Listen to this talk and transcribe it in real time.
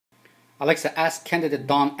Alexa, ask candidate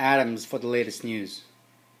Don Adams for the latest news.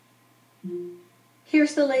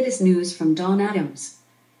 Here's the latest news from Don Adams.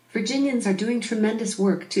 Virginians are doing tremendous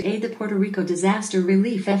work to aid the Puerto Rico disaster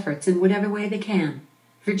relief efforts in whatever way they can.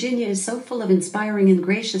 Virginia is so full of inspiring and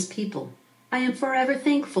gracious people. I am forever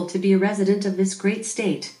thankful to be a resident of this great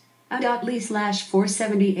state.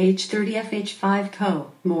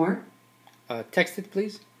 A.Lee/470H30FH5 More? Text it,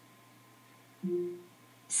 please.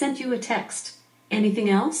 Sent you a text. Anything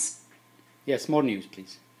else? Yes, more news,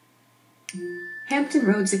 please. Hampton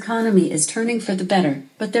Roads' economy is turning for the better,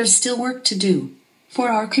 but there's still work to do. For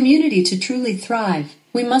our community to truly thrive,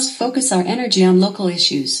 we must focus our energy on local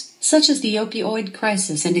issues, such as the opioid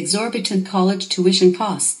crisis and exorbitant college tuition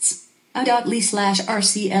costs.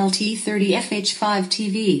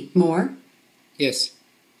 A.Lee/RCLT30FH5TV. More? Yes.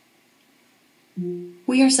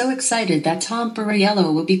 We are so excited that Tom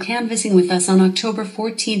Perriello will be canvassing with us on October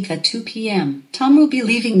 14th at 2 p.m. Tom will be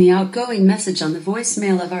leaving the outgoing message on the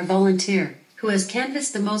voicemail of our volunteer, who has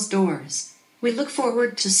canvassed the most doors. We look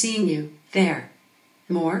forward to seeing you there.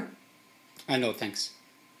 More? No, thanks.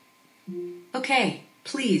 Okay,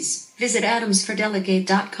 please visit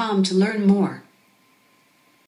adamsfordelegate.com to learn more.